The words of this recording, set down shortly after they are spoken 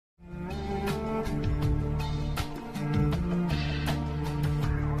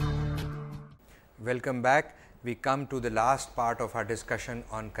welcome back. We come to the last part of our discussion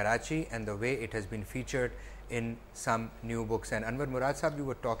on Karachi and the way it has been featured in some new books. And Anwar Murad Sahab, you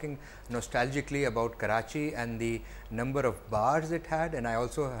were talking nostalgically about Karachi and the number of bars it had, and I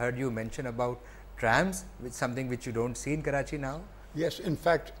also heard you mention about trams, which is something which you don't see in Karachi now. Yes, in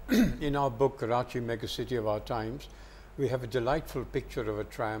fact, in our book Karachi, Mega City of Our Times, we have a delightful picture of a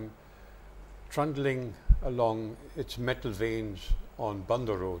tram trundling along its metal veins on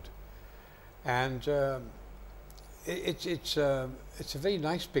Bandar Road, and it's a very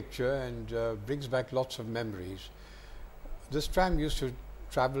nice picture and brings back lots of memories. This tram used to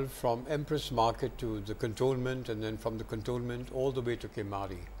travel from Empress Market to the cantonment, and then from the cantonment all the way to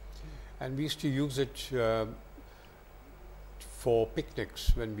Kemari, and we used to use it for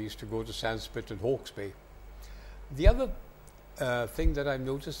picnics when we used to go to Sandspit and Hawke's Bay. The other thing that I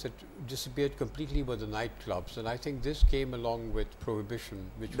noticed that disappeared completely were the nightclubs, and I think this came along with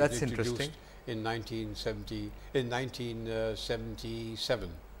Prohibition, which was introduced in 1977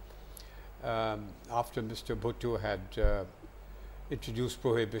 after Mr. Bhutto had introduced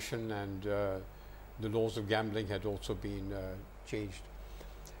Prohibition, and the laws of gambling had also been changed.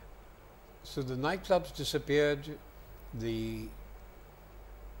 So the nightclubs disappeared, the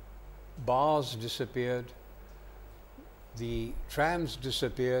bars disappeared, the trams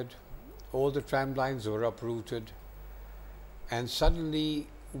disappeared, all the tram lines were uprooted, and suddenly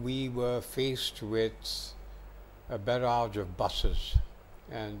we were faced with a barrage of buses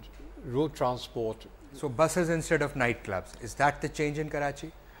and road transport. So buses instead of nightclubs, is that the change in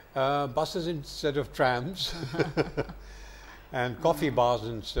Karachi? Buses instead of trams and coffee bars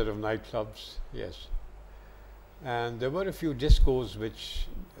instead of nightclubs, yes. And there were a few discos which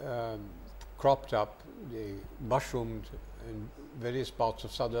cropped up, they mushroomed in various parts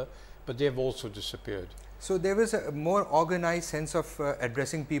of Sadr, but they have also disappeared. So there was a more organized sense of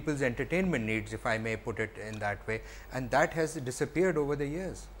addressing people's entertainment needs, if I may put it in that way, and that has disappeared over the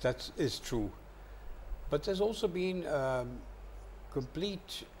years. That is true. But there's also been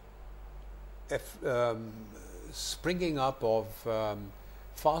complete springing up of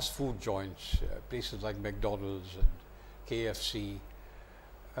fast food joints, places like McDonald's and KFC.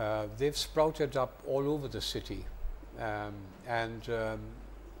 They've sprouted up all over the city, and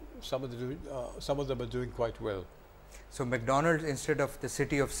some of them are doing quite well. So McDonald's instead of the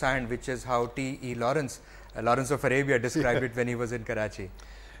city of sand, which is how T.E. Lawrence of Arabia described it when he was in Karachi.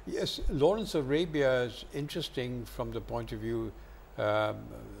 Yes, Lawrence of Arabia is interesting from the point of view the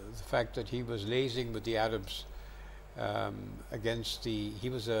fact that he was liaising with the Arabs he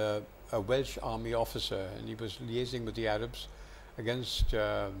was a Welsh army officer, and he was liaising with the Arabs against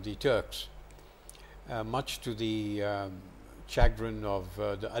the Turks, much to the chagrin of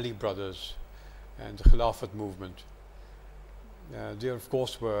the Ali brothers and the Khilafat movement. They of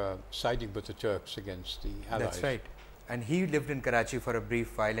course were siding with the Turks against the Allies. That's right. And he lived in Karachi for a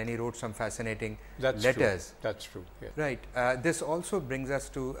brief while, and he wrote some fascinating letters. True. That's true. Yeah. Right. This also brings us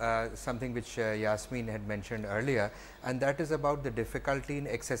to something which Yasmin had mentioned earlier, and that is about the difficulty in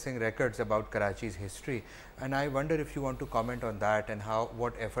accessing records about Karachi's history. And I wonder if you want to comment on that and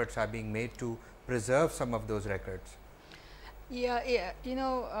what efforts are being made to preserve some of those records. Yeah. You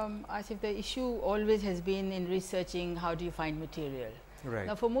know, I think the issue always has been in researching how do you find material. Right.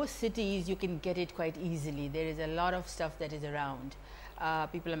 Now, for most cities, you can get it quite easily. There is a lot of stuff that is around.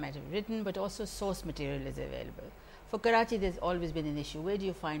 People might have written, but also source material is available. For Karachi, there's always been an issue. Where do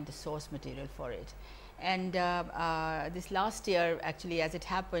you find the source material for it? And this last year, actually, as it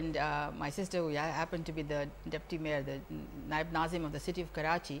happened, my sister, who happened to be the deputy mayor, the Naib Nazim of the city of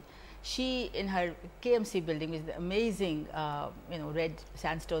Karachi, she, in her KMC building, is the amazing, red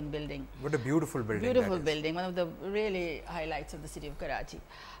sandstone building. What a beautiful building! Beautiful building, one of the really highlights of the city of Karachi.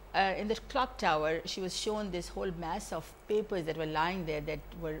 In the clock tower, she was shown this whole mass of papers that were lying there it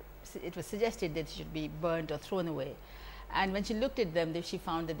was suggested that should be burnt or thrown away. And when she looked at them, she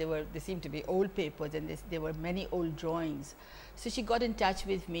found that they seemed to be old papers, and there were many old drawings. So she got in touch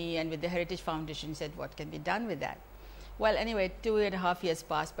with me and with the Heritage Foundation and said, what can be done with that? Well, anyway, 2.5 years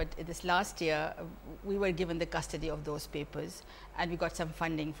passed, but this last year we were given the custody of those papers, and we got some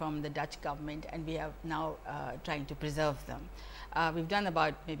funding from the Dutch government, and we are now trying to preserve them. We've done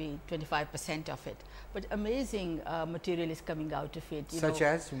about maybe 25% of it, but amazing material is coming out of it. Such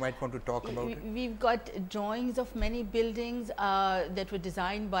as, you might want to talk about it. We've got drawings of many buildings that were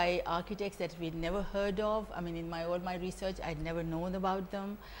designed by architects that we'd never heard of. I mean, in all my research, I'd never known about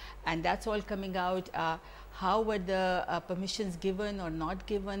them, and that's all coming out. How were the permissions given or not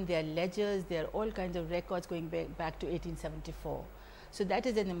given? There are ledgers, there are all kinds of records going back to 1874. So that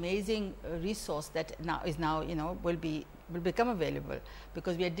is an amazing resource that now will become available,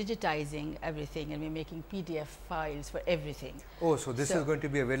 because we are digitizing everything and we are making PDF files for everything. Oh, so this is going to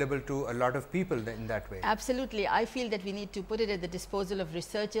be available to a lot of people in that way? Absolutely. I feel that we need to put it at the disposal of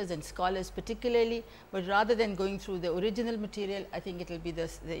researchers and scholars particularly, but rather than going through the original material, I think it will be the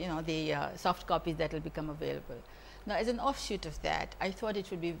soft copies that will become available. Now, as an offshoot of that, I thought it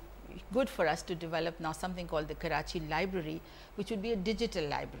would be good for us to develop now something called the Karachi Library, which would be a digital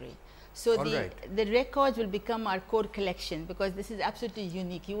library. So the records will become our core collection, because this is absolutely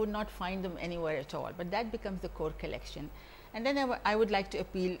unique. You would not find them anywhere at all, but that becomes the core collection. And then I would like to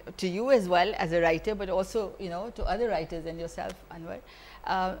appeal to you as well as a writer, but also to other writers and yourself, Anwar,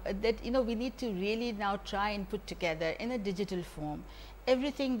 that we need to really now try and put together in a digital form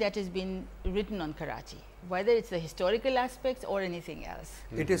everything that has been written on Karachi, whether it's the historical aspects or anything else.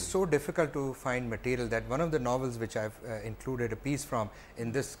 It is so difficult to find material that one of the novels which I've included a piece from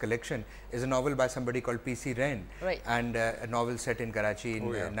in this collection is a novel by somebody called P.C. Rain, right, and a novel set in Karachi in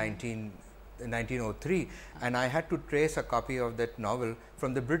 1903, and I had to trace a copy of that novel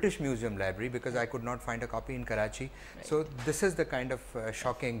from the British Museum Library because I could not find a copy in Karachi. Right. So this is the kind of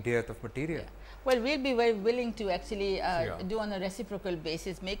shocking dearth of material. Yeah. Well, we'll be very willing to actually do on a reciprocal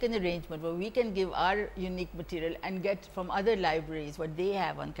basis, make an arrangement where we can give our unique material and get from other libraries what they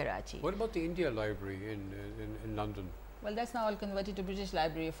have on Karachi. What about the India Library in London? Well, that's now all converted to British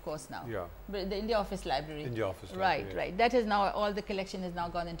Library, of course, now. Yeah. But the India Office Library. India Office Right, Library. right. That is now, all the collection has now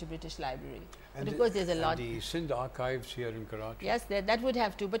gone into British Library. And but of course, there's a lot. the Sindh archives here in Karachi? Yes, that would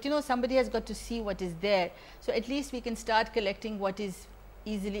have to. But somebody has got to see what is there. So at least we can start collecting what is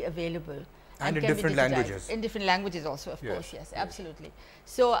easily available. And in can be different digitized. languages. In different languages also, of Yes, course, yes, yes. absolutely.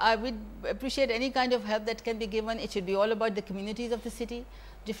 So I would appreciate any kind of help that can be given. It should be all about the communities of the city,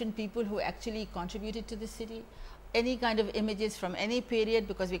 different people who actually contributed to the city, any kind of images from any period,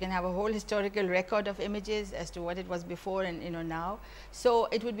 because we can have a whole historical record of images as to what it was before and now. So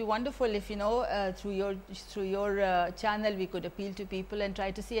it would be wonderful if through your channel we could appeal to people and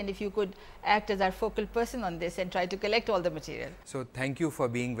try to see, and if you could act as our focal person on this and try to collect all the material. So thank you for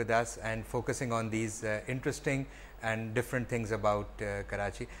being with us and focusing on these interesting and different things about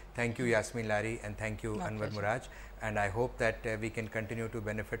Karachi. Thank you, Yasmin Lari, and thank you, Anwar Muraj. And I hope that we can continue to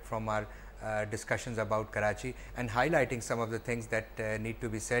benefit from our discussions about Karachi and highlighting some of the things that need to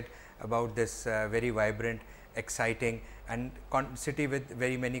be said about this very vibrant, exciting and city with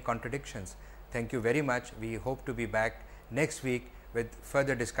very many contradictions. Thank you very much. We hope to be back next week with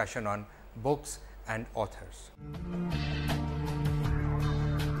further discussion on books and authors.